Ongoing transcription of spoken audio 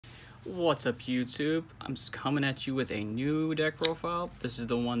What's up, YouTube? I'm just coming at you with a new deck profile. This is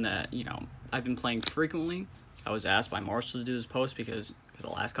the one that, I've been playing frequently. I was asked by Marshall to do this post because for the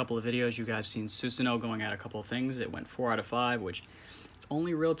last couple of videos, you guys seen Susanoo going at a couple of things. It went 4 out of 5, which its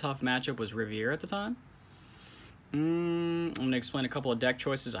only real tough matchup was Riviera at the time. I'm going to explain a couple of deck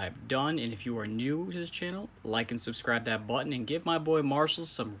choices I've done, and if you are new to this channel, like and subscribe that button, and give my boy Marshall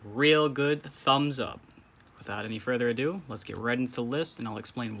some real good thumbs up. Without any further ado, let's get right into the list, and I'll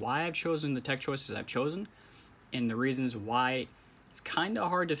explain why I've chosen the tech choices I've chosen, and the reasons why it's kind of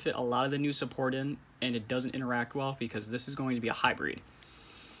hard to fit a lot of the new support in, and it doesn't interact well, because this is going to be a hybrid.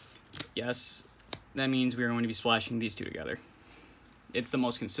 Yes, that means we are going to be splashing these two together. It's the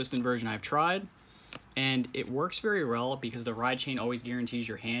most consistent version I've tried, and it works very well because the ride chain always guarantees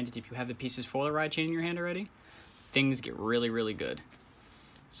your hand, and if you have the pieces for the ride chain in your hand already, things get really, really good.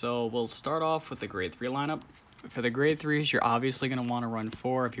 So we'll start off with the grade 3 lineup. For the grade 3s, you're obviously going to want to run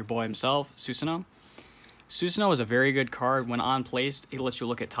 4 of your boy himself, Susanoo. Susanoo is a very good card. When on placed, it lets you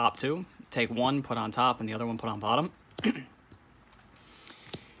look at top 2. Take one, put on top, and the other one put on bottom.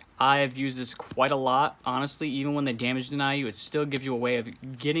 I've used this quite a lot. Honestly, even when they damage deny you, it still gives you a way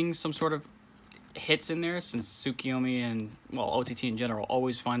of getting some sort of hits in there, since Tsukiyomi and, well, OTT in general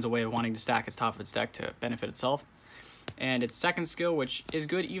always finds a way of wanting to stack its top of its deck to benefit itself. And its second skill, which is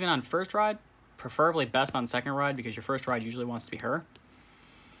good even on first ride, preferably best on second ride, because your first ride usually wants to be her.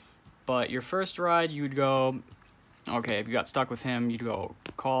 But your first ride, you'd go, okay, if you got stuck with him, you'd go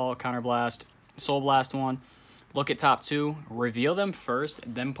call, counterblast, soul blast one, look at top 2, reveal them first,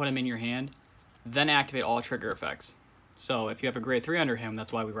 then put them in your hand, then activate all trigger effects. So if you have a grade 3 under him,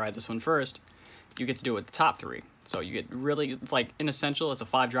 that's why we ride this one first, you get to do it with the top 3. So you get really, like, in Essential, it's a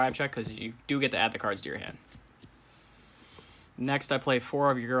 5 drive check, because you do get to add the cards to your hand. Next, I play 4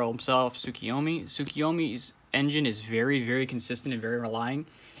 of your girl himself, Tsukiyomi. Tsukiyomi's engine is very, very consistent and very relying.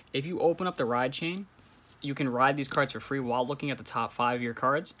 If you open up the ride chain, you can ride these cards for free while looking at the top 5 of your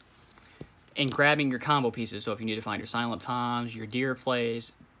cards and grabbing your combo pieces. So if you need to find your Silent Toms, your Deer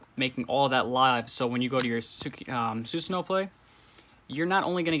plays, making all that live. So when you go to your Susanoo play, you're not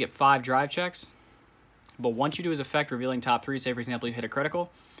only going to get 5 drive checks, but once you do his effect, revealing top 3, say for example you hit a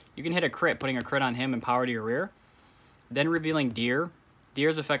critical, you can hit a crit, putting a crit on him and power to your rear. Then revealing Deer.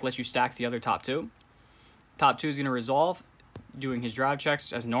 Deer's effect lets you stack the other top 2. Top 2 is going to resolve, doing his drive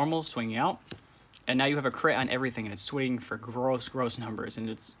checks as normal, swinging out. And now you have a crit on everything, and it's swinging for gross, gross numbers, and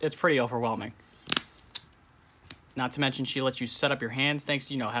it's pretty overwhelming. Not to mention, she lets you set up your hands thanks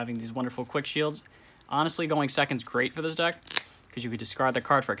to, having these wonderful quick shields. Honestly, going second's great for this deck, because you could discard the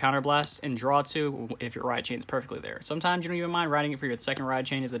card for a counterblast and draw 2 if your ride chain is perfectly there. Sometimes you don't even mind riding it for your second ride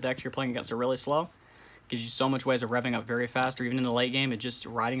chain if the decks you're playing against are really slow. Gives you so much ways of revving up very fast, or even in the late game, it just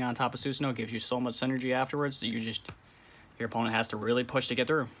riding on top of Susanoo gives you so much synergy afterwards that your opponent has to really push to get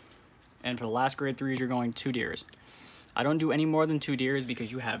through. And for the last grade 3s, you're going 2 Deers. I don't do any more than 2 Deers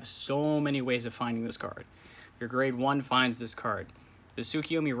because you have so many ways of finding this card. Your grade 1 finds this card. The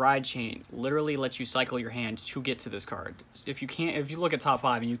Tsukiyomi ride chain literally lets you cycle your hand to get to this card. If you look at top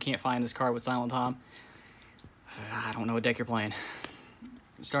 5 and you can't find this card with Silent Tom, I don't know what deck you're playing.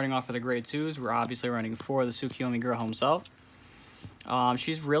 Starting off with the grade 2s, we're obviously running 4 of the Tsukiyomi girl himself.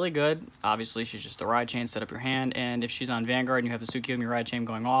 She's really good. Obviously, she's just a ride chain, set up your hand, and if she's on Vanguard and you have the Tsukiyomi ride chain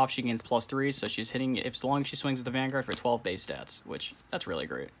going off, she gains +3, so she's hitting, as long as she swings at the Vanguard, for 12 base stats, which, that's really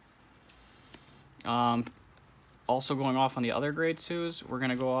great. Also going off on the other grade 2s, we're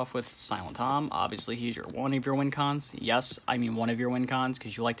going to go off with Silent Tom. Obviously, he's one of your win cons. Yes, I mean one of your win cons,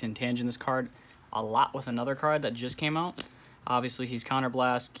 because you like to intangent this card a lot with another card that just came out. Obviously, he's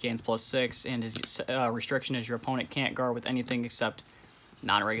Counterblast, gains +6, and his restriction is your opponent can't guard with anything except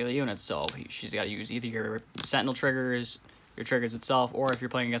non-regular units. So she's got to use either your Sentinel triggers, your triggers itself, or if you're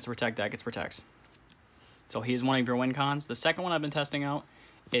playing against a Protect deck, it's Protects. So he's one of your win cons. The second one I've been testing out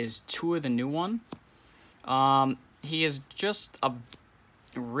is 2 of the new one. He is just a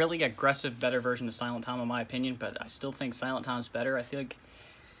really aggressive, better version of Silent Tom in my opinion, but I still think Silent Tom's better. I feel like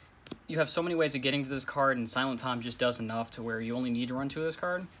you have so many ways of getting to this card, and Silent Tom just does enough to where you only need to run 2 of this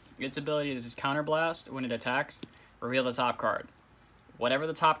card. Its ability is Counterblast. When it attacks, reveal the top card. Whatever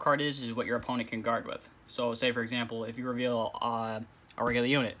the top card is what your opponent can guard with. So say, for example, if you reveal a regular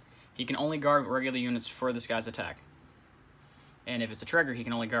unit, he can only guard regular units for this guy's attack. And if it's a trigger, he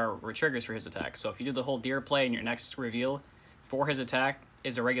can only guard triggers for his attack. So if you do the whole Deer play and your next reveal for his attack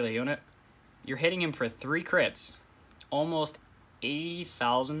is a regular unit, you're hitting him for 3 crits, almost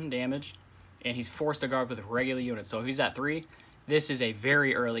 80,000 damage, and he's forced to guard with regular units. So if he's at 3, this is a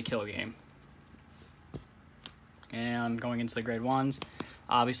very early kill game. And going into the grade 1s,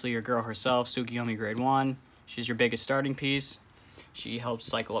 obviously your girl herself, Tsukiyomi grade 1. She's your biggest starting piece. She helps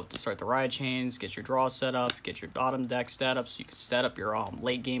cycle up to start the ride chains, get your draw set up, get your bottom deck set up so you can set up your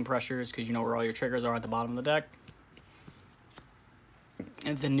late game pressures because you know where all your triggers are at the bottom of the deck.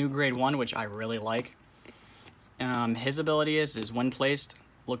 And the new grade 1, which I really like. His ability is when placed,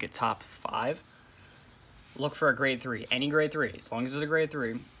 look at top 5. Look for a grade 3, any grade 3, as long as it's a grade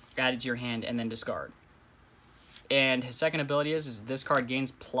 3, add it to your hand and then discard. And his second ability is this card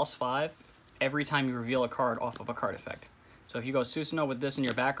gains +5 every time you reveal a card off of a card effect. So if you go Susanoo with this in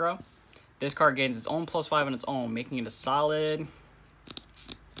your back row, this card gains its own +5 on its own, making it a solid,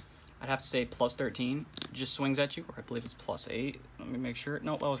 I'd have to say +13. Just swings at you, or I believe it's +8. Let me make sure.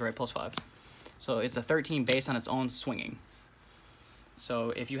 Nope, I was right, +5. So it's a 13 based on its own swinging.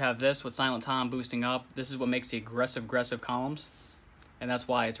 So if you have this with Silent Tom boosting up, this is what makes the aggressive columns. And that's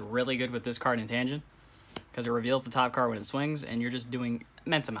why it's really good with this card in Tangent, because it reveals the top card when it swings, and you're just doing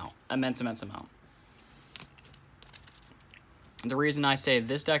immense amount. The reason I say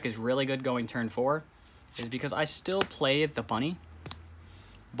this deck is really good going turn 4 is because I still play the bunny.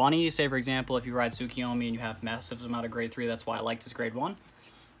 Bunny, say for example, if you ride Tsukiyomi and you have massive amount of grade 3, that's why I like this grade 1.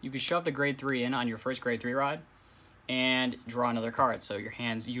 You can shove the grade 3 in on your first grade 3 ride and draw another card, so your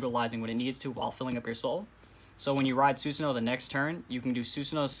hand's utilizing what it needs to while filling up your soul. So when you ride Susanoo the next turn, you can do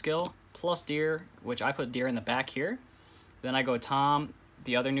Susanoo's skill plus Deer, which I put Deer in the back here. Then I go Tom,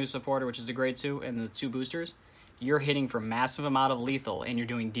 the other new supporter, which is the grade 2, and the 2 boosters. You're hitting for massive amount of lethal, and you're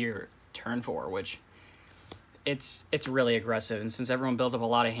doing Deer turn 4, which it's really aggressive. And since everyone builds up a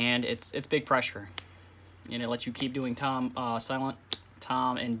lot of hand, it's big pressure, and it lets you keep doing Silent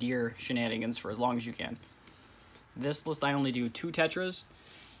Tom and Deer shenanigans for as long as you can. This list I only do 2 Tetras.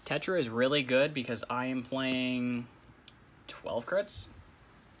 Tetra is really good because I am playing 12 crits.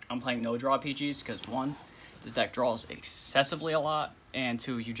 I'm playing no draw PGs because 1, this deck draws excessively a lot, and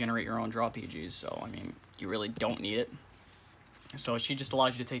 2, you generate your own draw PGs, so I mean, you really don't need it. So she just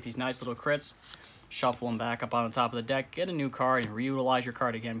allows you to take these nice little crits, shuffle them back up on the top of the deck, get a new card, and reutilize your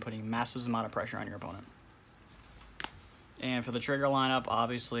card again, putting massive amount of pressure on your opponent. And for the trigger lineup,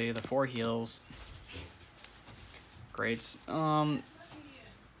 obviously the 4 heals. Greats. I'm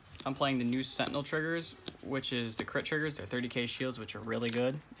playing the new Sentinel triggers, which is the crit triggers. They're 30k shields, which are really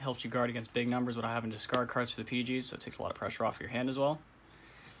good. It helps you guard against big numbers without having to discard cards for the PGs, so it takes a lot of pressure off your hand as well.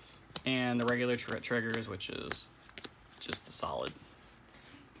 And the regular triggers, which is just a solid.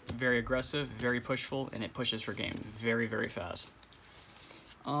 Very aggressive, very pushful, and it pushes for game very fast.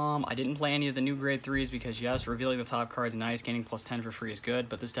 I didn't play any of the new grade 3s because yes, revealing the top card is nice, gaining +10 for free is good,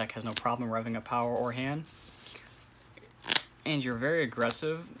 but this deck has no problem revving up power or hand. And you're very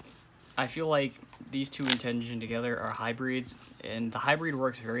aggressive. I feel like these 2 intention together are hybrids, and the hybrid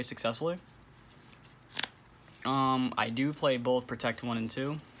works very successfully. I do play both Protect 1 and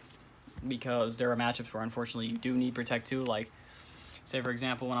 2 because there are matchups where unfortunately you do need Protect 2, like say for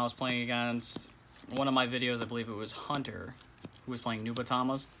example when I was playing against one of my videos, I believe it was Hunter, who was playing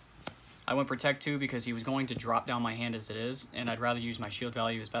Nubatamas. I went Protect 2 because he was going to drop down my hand as it is, and I'd rather use my shield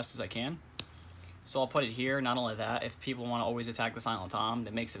value as best as I can. So I'll put it here. Not only that, if people want to always attack the Silent Tom,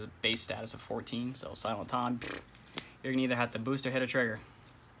 that makes it a base status of 14. So Silent Tom, you're gonna either have to boost or hit a trigger.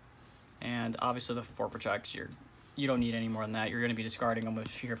 And obviously the 4 protects, you don't need any more than that. You're gonna be discarding them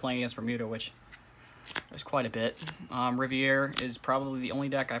if you're playing against Bermuda, which there's quite a bit. Riviere is probably the only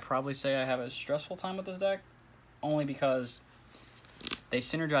deck I probably say I have a stressful time with this deck, only because they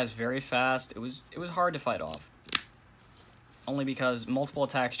synergize very fast. It was hard to fight off. Only because multiple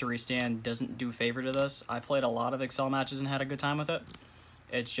attacks to restand doesn't do favor to this. I played a lot of Excel matches and had a good time with it.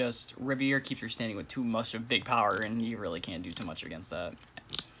 It's just Riviere keeps your standing with too much of big power, and you really can't do too much against that.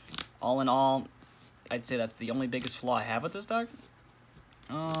 All in all, I'd say that's the only biggest flaw I have with this deck.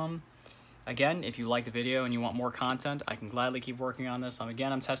 Again, if you like the video and you want more content, I can gladly keep working on this.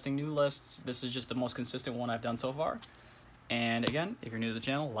 Again, I'm testing new lists. This is just the most consistent one I've done so far. And again, if you're new to the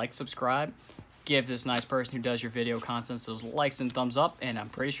channel, like, subscribe. Give this nice person who does your video content those likes and thumbs up, and I'm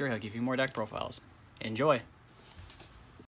pretty sure he'll give you more deck profiles. Enjoy!